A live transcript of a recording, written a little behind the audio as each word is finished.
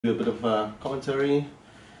Do a bit of commentary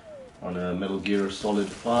on Metal Gear Solid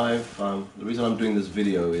 5. The reason I'm doing this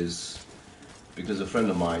video is because a friend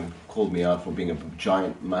of mine called me out for being a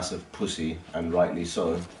giant, massive pussy, and rightly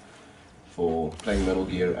so, for playing Metal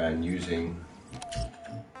Gear and using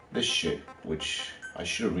this shit, which I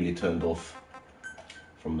should have really turned off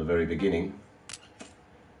from the very beginning.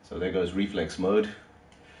 So there goes reflex mode.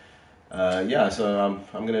 So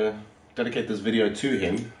I'm gonna dedicate this video to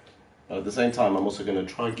him. At the same time, I'm also going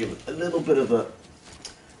to try and give a little bit of a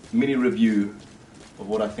mini review of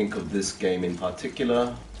what I think of this game in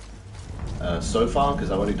particular so far,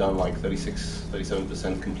 because I've only done like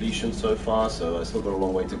 37% completion so far, so I still got a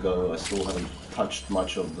long way to go. I still haven't touched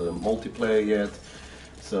much of the multiplayer yet.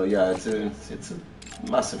 So yeah, it's a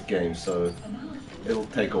massive game, so it'll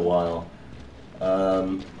take a while.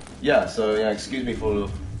 Excuse me for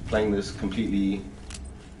playing this completely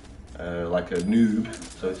like a noob,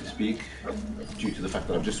 so to speak, due to the fact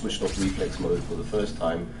that I've just switched off reflex mode for the first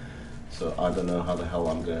time. So I don't know how the hell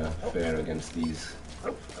I'm gonna fare against these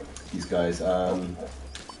guys.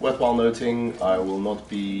 Worthwhile noting, I will not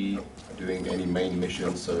be doing any main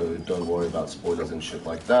missions, so don't worry about spoilers and shit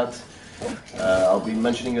like that. I'll be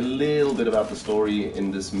mentioning a little bit about the story in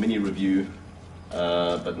this mini review,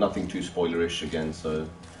 but nothing too spoilerish again, so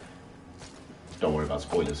don't worry about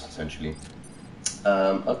spoilers, essentially.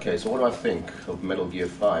 Okay, so what do I think of Metal Gear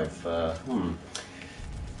 5?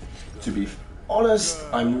 To be honest,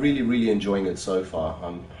 I'm really enjoying it so far.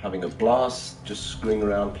 I'm having a blast, just screwing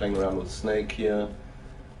around, playing around with Snake here,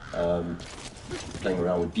 playing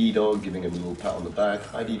around with D-Dog, giving him a little pat on the back.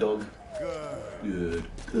 Hi, D-Dog. Good.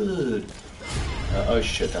 Oh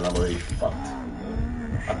shit, and I'm already fucked.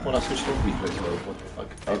 I thought I switched off reflex mode, what the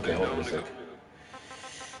fuck? Okay, hold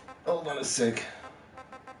on a sec.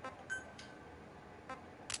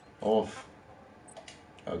 Off.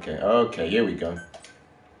 Okay, here we go.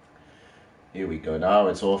 Now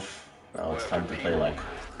it's off. Now it's time to play like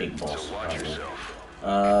big boss.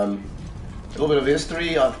 A little bit of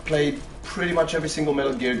history. I've played pretty much every single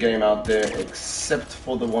Metal Gear game out there except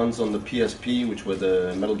for the ones on the PSP, which were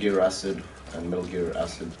the Metal Gear Acid and Metal Gear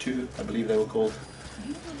Acid 2, I believe they were called.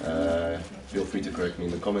 Feel free to correct me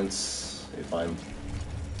in the comments if I'm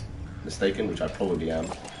mistaken, which I probably am.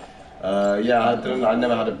 I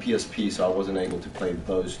never had a PSP, so I wasn't able to play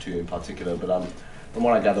those two in particular, but from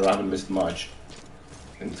what I gather, I haven't missed much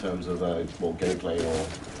in terms of gameplay or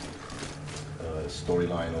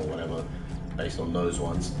storyline or whatever based on those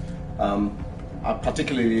ones. I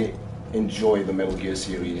particularly enjoy the Metal Gear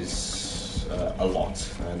series a lot,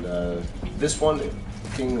 and this one,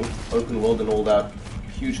 being open world and all that,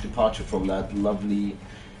 huge departure from that lovely,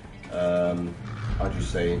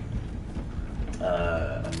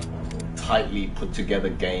 tightly put together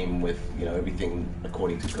game with, everything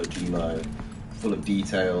according to Kojima, full of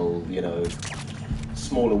detail,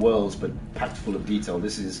 smaller worlds but packed full of detail.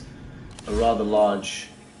 This is a rather large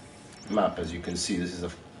map, as you can see. This is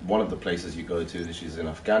one of the places you go to. This is in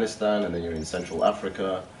Afghanistan, and then you're in Central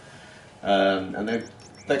Africa, and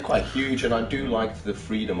they're quite huge, and I do like the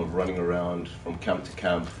freedom of running around from camp to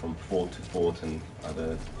camp, from fort to fort, and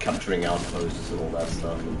capturing outposts and all that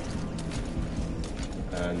stuff.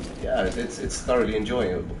 And yeah, it's thoroughly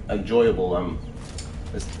enjoyable.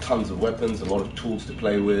 There's tons of weapons, a lot of tools to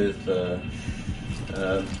play with.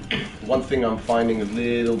 One thing I'm finding a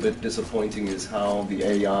little bit disappointing is how the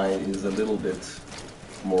AI is a little bit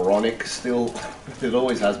moronic still. It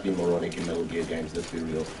always has been moronic in Metal Gear games, let's be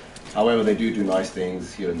real. However, they do nice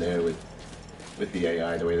things here and there with the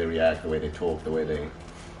AI, the way they react, the way they talk, the way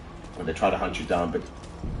when they try to hunt you down, but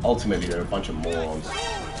ultimately they're a bunch of morons.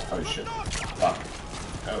 Oh shit. Fuck.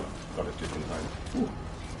 Oh, got it just in time. Ooh.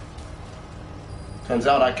 Turns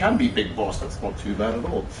out I can be Big Boss, that's not too bad at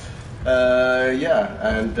all.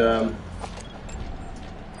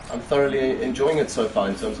 I'm thoroughly enjoying it so far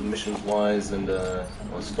in terms of missions wise, and the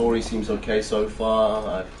story seems okay so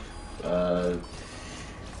far.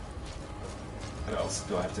 What else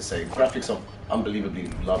do I have to say? Graphics are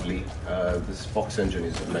unbelievably lovely. This Fox engine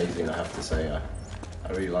is amazing, I have to say. I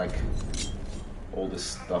really like all this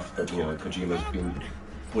stuff that Kojima's been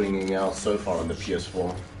putting out so far on the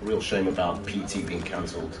PS4. Real shame about PT being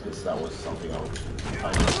cancelled, because that was something I was looking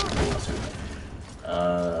forward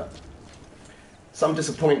to. Some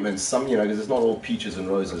disappointments, because it's not all peaches and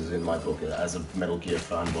roses in my book as a Metal Gear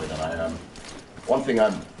fanboy that I am. One thing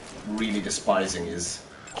I'm really despising is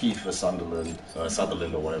Kiefer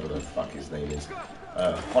Sutherland or whatever the fuck his name is.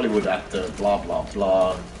 Hollywood actor, blah blah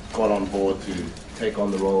blah, got on board to take on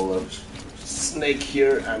the role of Snake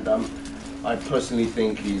here, and I personally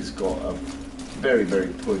think he's got a very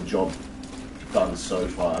poor job done so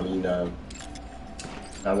far. I mean,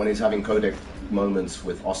 And when he's having codec moments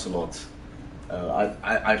with Ocelot,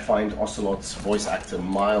 I find Ocelot's voice actor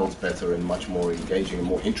miles better and much more engaging and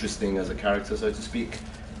more interesting as a character, so to speak.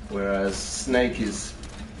 Whereas Snaake is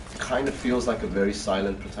kind of feels like a very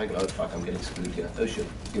silent protagonist. Oh fuck, I'm getting screwed here. Oh shit,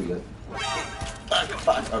 here we go.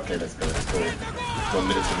 Fuck. Okay, let's go. Go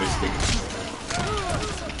militaristic.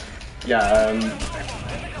 Yeah,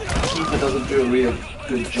 Keeper doesn't do a real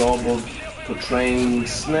good job of portraying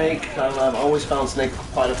Snaake. I've always found Snaake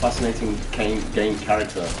quite a fascinating game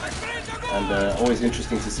character, and always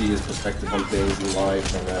interesting to see his perspective on things in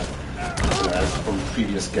life. And as from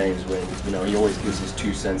previous games, when he always gives his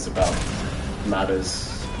 2 cents about matters,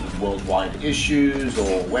 worldwide issues,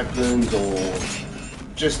 or weapons, or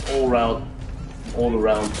just all around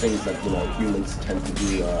things that humans tend to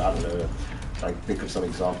do. I don't know. I think of some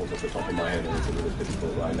examples off the top of my head, and it's a little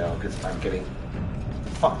difficult right now because I'm getting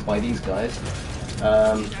fucked by these guys.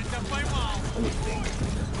 Let me think.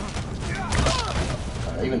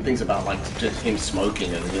 Even things about like just him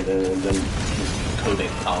smoking, and then his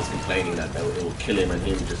codec pals complaining that it will kill him, and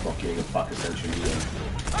him just not giving a fuck essentially.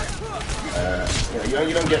 And,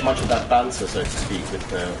 you don't get much of that banter, so to speak, with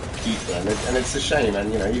Keeper, and it's a shame.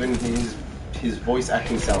 And even his voice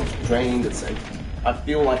acting sounds drained. I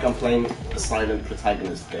feel like I'm playing a silent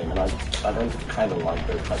protagonist game, and I don't kind of like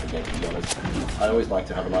those type of games, to be honest. I always like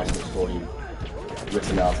to have a nice little story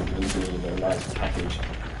written out and given to me in a nice package,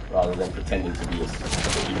 rather than pretending to be a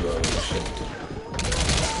hero and shit.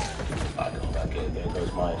 Okay, there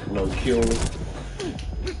goes my no kill.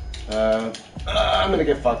 I'm gonna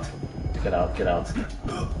get fucked. Get out.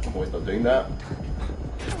 I'm always not doing that.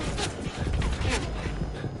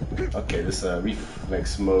 Okay, this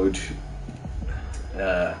reflex mode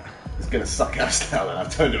is gonna suck ass now that I've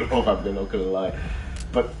turned it off, I'm not gonna lie.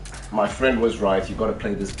 But my friend was right, you gotta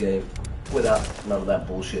play this game without none of that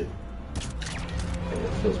bullshit. And it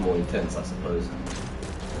feels more intense, I suppose.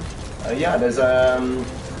 Yeah, there's a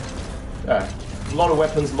lot of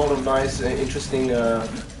weapons, a lot of nice, interesting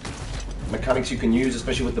mechanics you can use,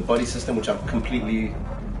 especially with the buddy system, which I've completely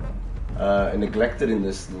neglected in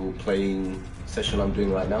this little playing session I'm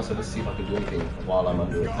doing right now. So let's see if I can do anything while I'm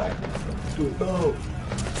under attack. Do it now!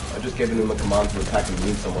 I just gave him a command to attack and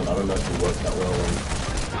move someone. I don't know if it works that well when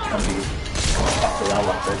I'm being fucked around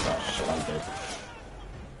like this. Oh shit, I'm dead.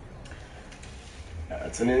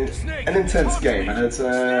 It's an intense game, and it's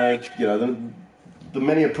the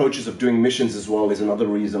many approaches of doing missions as well is another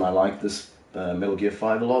reason I like this Metal Gear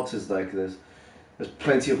 5 a lot. Is like there's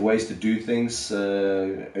plenty of ways to do things,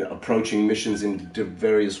 approaching missions in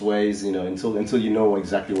various ways. Until you know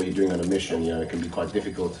exactly what you're doing on a mission, it can be quite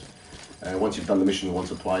difficult. And once you've done the mission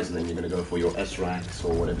once or twice, and then you're going to go for your S ranks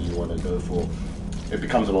or whatever you want to go for, it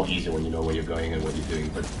becomes a lot easier when you know where you're going and what you're doing.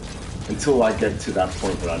 But until I get to that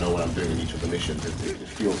point where I know what I'm doing in each of the missions, it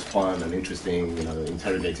feels fun and interesting.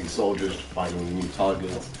 Interrogating soldiers, finding new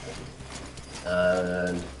targets,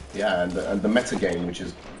 and the meta game, which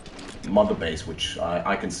is Mother Base, which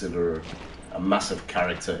I consider a massive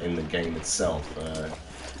character in the game itself.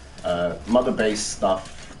 Mother Base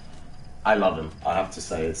stuff, I love them. I have to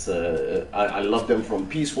say, I love them from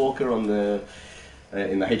Peace Walker on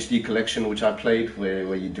in the HD collection, which I played,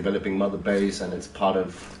 where you're developing Mother Base, and it's part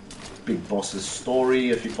of Big Boss's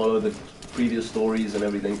story. If you follow the previous stories and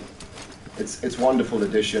everything, it's wonderful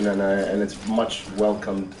addition, and it's much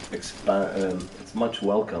welcomed. It's much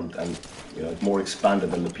welcomed, and it's more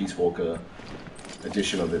expanded than the Peace Walker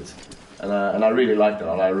edition of it. And I really like that.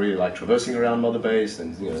 I really like traversing around Mother Base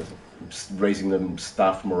and raising them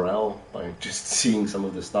staff morale by just seeing some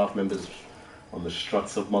of the staff members on the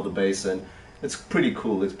struts of Mother Base, and it's pretty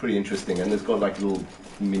cool. It's pretty interesting, and it's got like little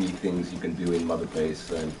mini things you can do in Mother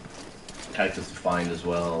Base, and characters to find as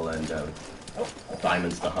well, and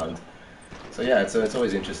diamonds to hunt. So yeah, it's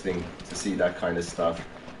always interesting to see that kind of stuff.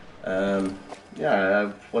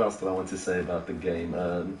 What else did I want to say about the game?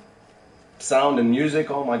 Sound and music,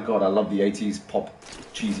 oh my god, I love the 80s pop,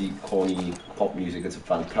 cheesy, corny pop music. It's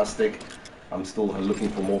fantastic. I'm still looking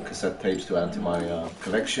for more cassette tapes to add to my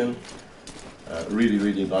collection. Really,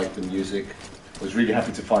 really like the music. I was really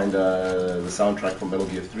happy to find the soundtrack from Metal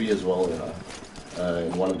Gear 3 as well.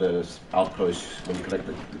 In one of the outposts, when you collect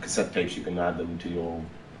the cassette tapes, you can add them to your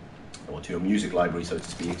music library, so to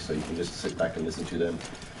speak, so you can just sit back and listen to them.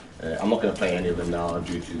 I'm not going to play any of them now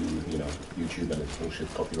due to YouTube and its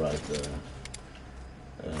bullshit copyright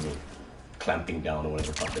clamping down or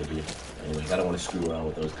whatever the fuck they do. Anyways, I don't want to screw around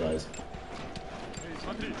with those guys.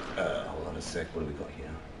 Hold on a sec, what do we got here?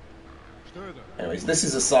 Anyways, this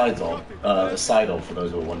is a side op for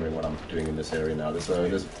those who are wondering what I'm doing in this area now.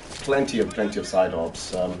 There's plenty of side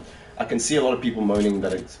ops. I can see a lot of people moaning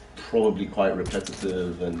that it's probably quite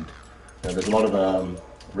repetitive, and there's a lot of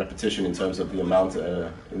repetition in terms of the amount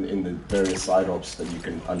in the various side ops that you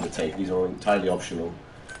can undertake. These are entirely optional.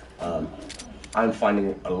 I'm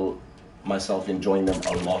finding myself enjoying them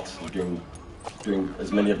a lot, doing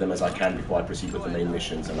as many of them as I can before I proceed with the main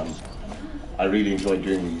missions, and I really enjoy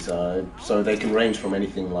doing these. So they can range from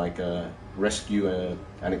anything like rescue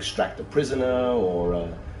and extract a prisoner, or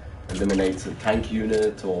eliminate a tank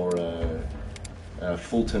unit, or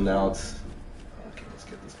Fulton out. Okay, let's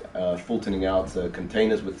get this guy. Fultoning out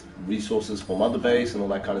containers with resources for Mother Base and all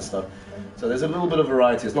that kind of stuff. So there's a little bit of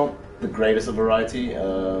variety. It's not the greatest of variety.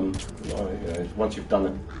 Once you've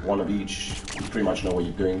done one of each, you pretty much know what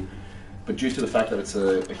you're doing. But due to the fact that it's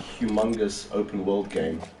a humongous open world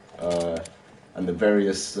game, and the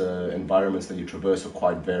various environments that you traverse are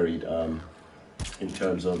quite varied in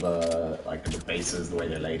terms of like the bases, the way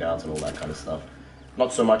they're laid out, and all that kind of stuff.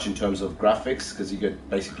 Not so much in terms of graphics, because you get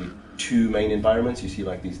basically two main environments. You see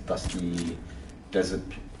like these dusty desert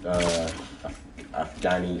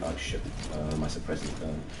Afghani. Oh shit! Am I suppressing?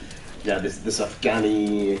 Yeah, this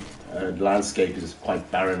Afghani landscape is quite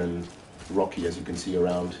barren and rocky, as you can see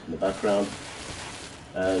around in the background.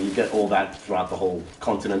 You get all that throughout the whole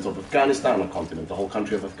continent of Afghanistan, not continent, the whole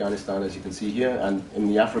country of Afghanistan, as you can see here. And in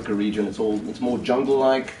the Africa region, it's more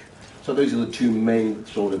jungle-like. So those are the two main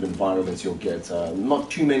sort of environments you'll get. Not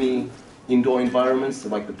too many indoor environments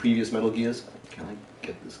like the previous Metal Gears. Can I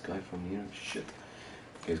get this guy from here? Shit.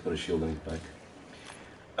 Okay, he's got a shield on his back.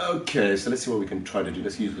 Okay, so let's see what we can try to do.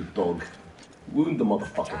 Let's use the dog. Wound the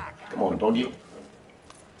motherfucker. Come on, doggy.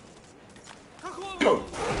 Go!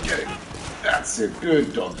 Get it. That's it.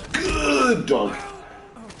 Good dog. Good dog.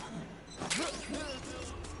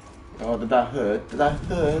 Oh, did that hurt? Did that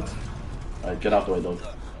hurt? Alright, get out the way, dog.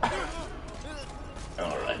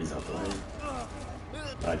 Alright, he's out the way.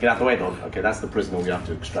 Alright, get out the way, dog. Okay, that's the prisoner we have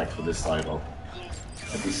to extract for this side. I'll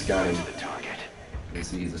be scanning. You can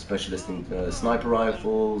see he's a specialist in sniper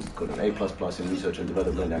rifles, got an A++ in research and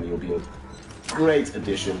development, and he'll be a great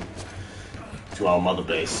addition to our mother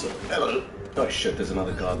base. So, hello. Oh shit, there's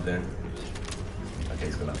another guard there. Okay,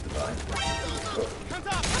 he's gonna have to die.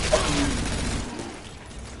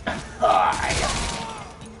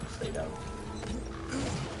 Stay down.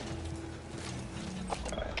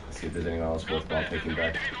 Alright, let's see if there's anyone else worthwhile taking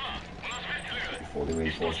back before the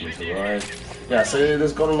reinforcements arrive. Yeah, so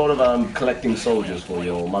there's got a lot of collecting soldiers for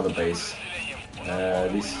your mother base.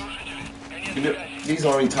 These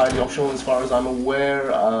are entirely optional as far as I'm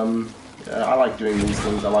aware. I like doing these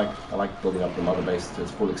things. I like building up the mother base to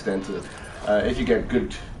its full extent. If you get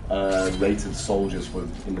good rated soldiers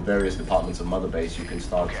in the various departments of mother base, you can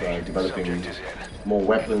start developing more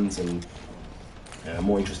weapons and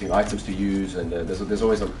more interesting items to use. And there's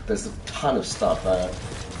a ton of stuff.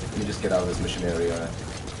 Let me just get out of this mission area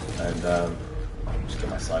and just get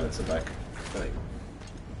my silencer back. Right.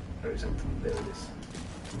 Where is it? There it is.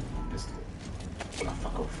 Just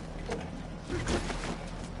fuck off.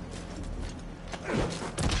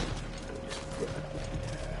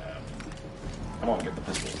 Come on, get the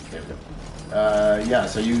pistol. There we go. Yeah,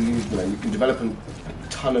 so you can develop a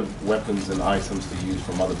ton of weapons and items to use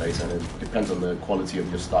from Mother Base, and it depends on the quality of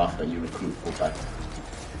your staff that you recruit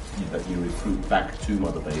back to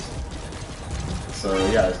Mother Base. So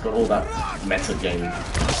yeah, it's got all that meta game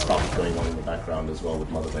stuff going on in the background as well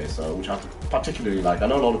with Mother Base, which I particularly like. I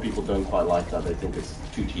know a lot of people don't quite like that. They think it's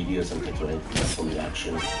too tedious and takes away from the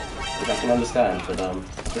action, which I can understand. But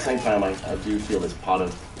at the same time, I do feel it's part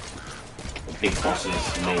of the Big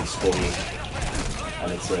Boss's main story,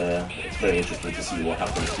 and it's very interesting to see what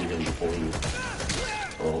happens to him before he,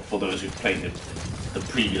 or for those who've played the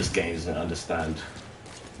previous games and understand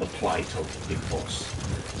the plight of the Big Boss.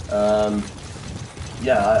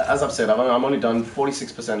 Yeah, as I've said, I've only done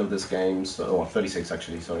 46% of this game, or 36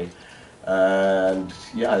 actually, sorry. And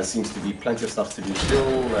yeah, there seems to be plenty of stuff to do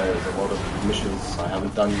still. There's a lot of missions I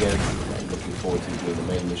haven't done yet. I'm looking forward to doing the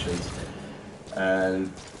main missions.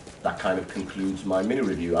 And that kind of concludes my mini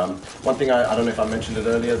review. One thing I don't know if I mentioned it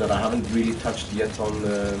earlier, that I haven't really touched yet on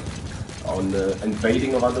the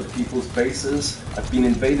invading of other people's bases. I've been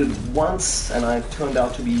invaded once, and I turned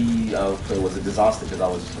out to be it was a disaster because I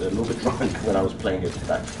was a little bit drunk when I was playing it at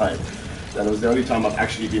that time. And it was the only time I've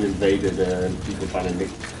actually been invaded and people trying to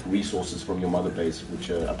nick resources from your mother base,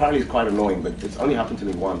 which apparently is quite annoying, but it's only happened to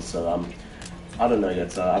me once, so I don't know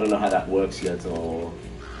yet. I don't know how that works yet, or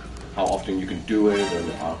how often you can do it,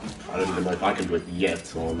 and I don't even know if I can do it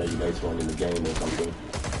yet, or maybe later on in the game or something.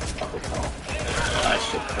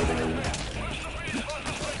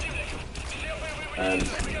 And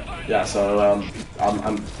yeah, so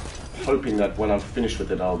I'm hoping that when I'm finished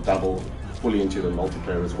with it, I'll dabble fully into the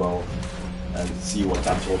multiplayer as well, and see what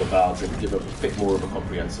that's all about, and give a bit more of a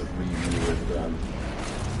comprehensive review with, I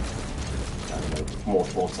don't know, more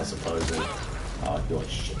thoughts, I suppose. And oh god,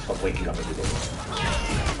 shit! Stop waking up everybody.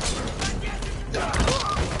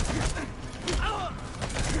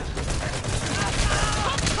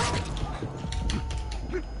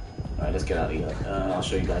 Alright, let's get out of here. I'll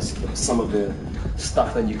show you guys some of the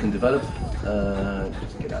stuff that you can develop.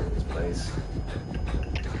 Just get out of this place.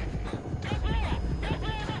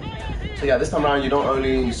 So yeah, this time around you're not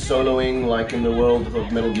only soloing like in the world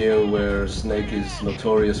of Metal Gear, where Snake is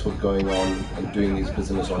notorious for going on and doing his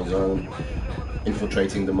business on his own,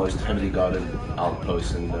 infiltrating the most heavily guarded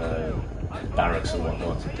outposts and barracks and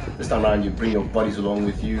whatnot. This time around you bring your buddies along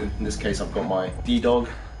with you. In this case I've got my D-Dog.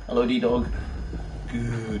 Hello D-Dog.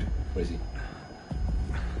 Good. Where is he?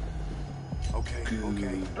 Okay,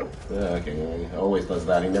 good. Okay, he always does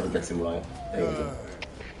that. He never gets him right. There we go.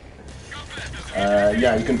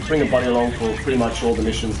 Yeah, you can bring a buddy along for pretty much all the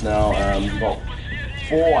missions now. You've got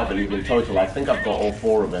 4, I believe, in total. I think I've got all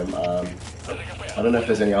 4 of them. I don't know if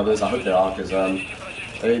there's any others. I hope there are, because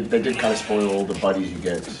they did kind of spoil all the buddies you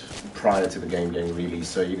get prior to the game getting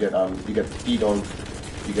released. So you get D-Dog,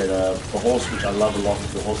 you get the horse, which I love a lot.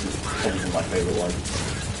 The horse is probably my favorite one.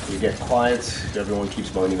 You get Quiet, who everyone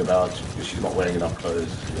keeps moaning about because she's not wearing enough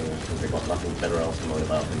clothes, because they've got nothing better else to moan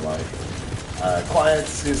about in life. Quiet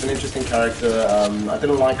is an interesting character. I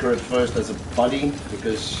didn't like her at first as a buddy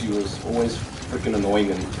because she was always freaking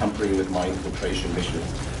annoying and tampering with my infiltration missions.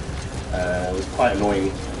 It was quite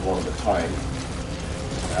annoying a lot of the time.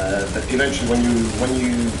 But eventually, when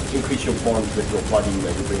you increase your bond with your buddy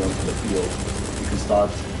that you bring onto the field, you can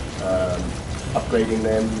start upgrading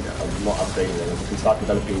them, not upgrading them, you can start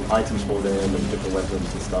developing items for them and different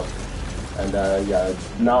weapons and stuff. And yeah,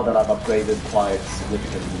 now that I've upgraded Quiet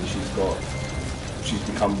significantly, she's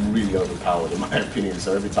become really overpowered in my opinion.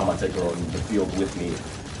 So every time I take her on the field with me,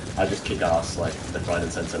 I just kick ass like left, right and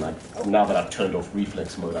center. And now that I've turned off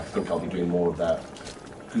reflex mode, I think I'll be doing more of that.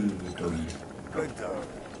 Good doggy. Good dog.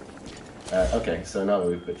 Okay, so now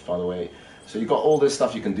we're a bit farther away. So you've got all this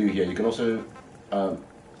stuff you can do here. You can also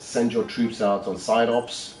send your troops out on side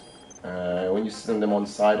ops. When you send them on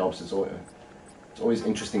side ops, it's always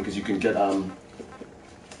interesting because you can get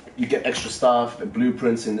extra stuff,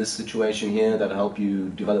 blueprints in this situation here that help you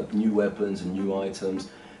develop new weapons and new items.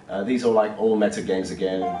 These are like all meta games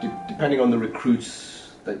again, depending on the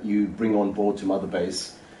recruits that you bring on board to Mother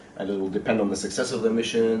Base, and it will depend on the success of the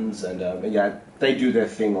missions. And yeah, they do their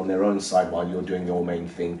thing on their own side while you're doing your main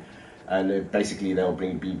thing. And basically they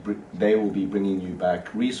will be bringing you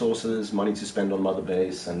back resources, money to spend on Mother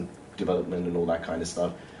Base, and development and all that kind of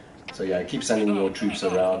stuff. So yeah, keep sending your troops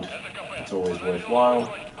around. It's always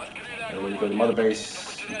worthwhile. And when you go to Mother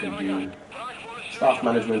Base, you can do staff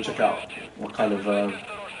management. Check out what kind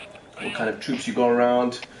of troops you got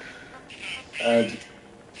around, and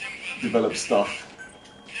develop stuff.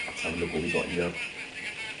 Let's have a look what we got here.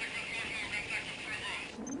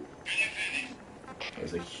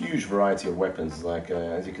 There's a huge variety of weapons. Like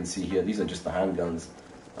as you can see here, these are just the handguns.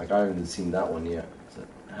 Like I haven't even seen that one yet. It's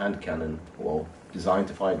a hand cannon. Well, designed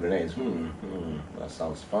to fire grenades. That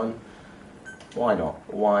sounds fun. Why not?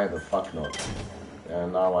 Why the fuck not?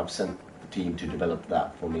 And now I've sent the team to develop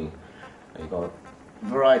that for me. You've got a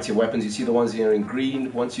variety of weapons. You see the ones here in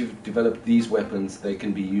green. Once you've developed these weapons, they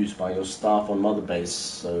can be used by your staff on Mother Base.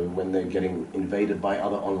 So when they're getting invaded by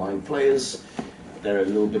other online players, they're a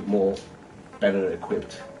little bit more better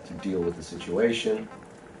equipped to deal with the situation.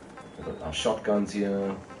 We've got our shotguns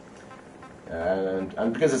here.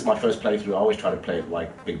 And because it's my first playthrough, I always try to play it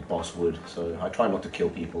like Big Boss would. So I try not to kill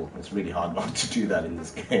people. It's really hard not to do that in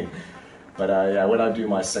this game. But yeah, when I do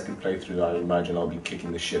my second playthrough, I imagine I'll be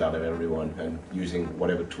kicking the shit out of everyone and using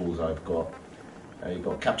whatever tools I've got. You've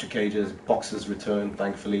got capture cages, boxes return,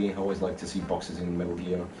 thankfully. I always like to see boxes in Metal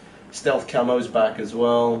Gear. Stealth camo's back as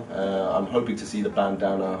well. I'm hoping to see the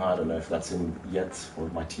bandana. I don't know if that's in yet, or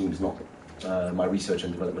my team's not, my research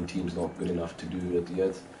and development team's not good enough to do it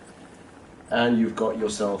yet. And you've got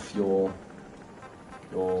yourself your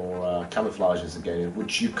camouflages again,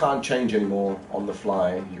 which you can't change anymore on the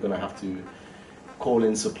fly. You're going to have to call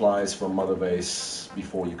in supplies from Mother Base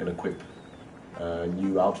before you can equip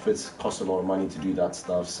new outfits. Costs a lot of money to do that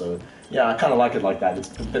stuff. So yeah, I kind of like it like that. It's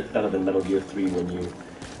a bit better than Metal Gear 3 when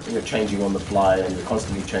you're changing on the fly and you're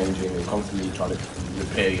constantly changing and constantly trying to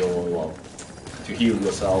repair to heal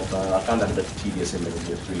yourself. I found that a bit tedious in Metal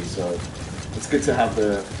Gear 3. So it's good to have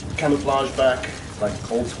the camouflage back, like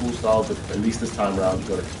old school style, but at least this time around you've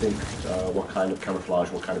got to think what kind of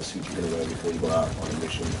camouflage, what kind of suit you're going to wear before you go out on a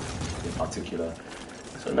mission in particular.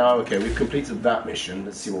 So now, okay, we've completed that mission.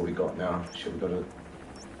 Let's see what we got now. Shit, we got a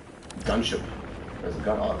gunship. There's a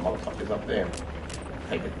gun. Oh, the motherfucker's up there.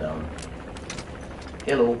 Take it down.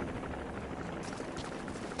 Hello.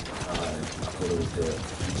 I thought it was the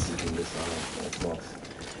seeking this one. It's not.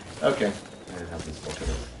 Okay. I haven't spotted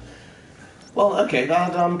it. Well, okay,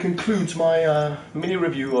 that concludes my mini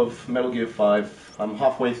review of Metal Gear 5. I'm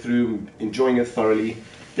halfway through, enjoying it thoroughly.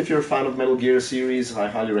 If you're a fan of Metal Gear series, I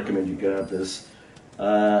highly recommend you grab this.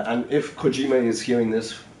 And if Kojima is hearing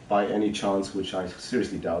this by any chance, which I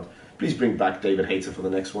seriously doubt, please bring back David Hayter for the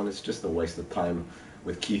next one. It's just a waste of time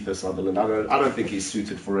with Kiefer Sutherland. I don't think he's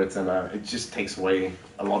suited for it, and it just takes away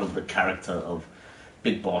a lot of the character of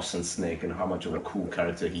Big Boss and Snake and how much of a cool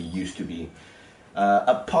character he used to be.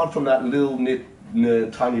 Apart from that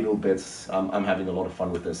tiny little bits, I'm having a lot of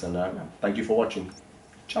fun with this, and thank you for watching.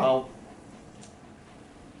 Ciao.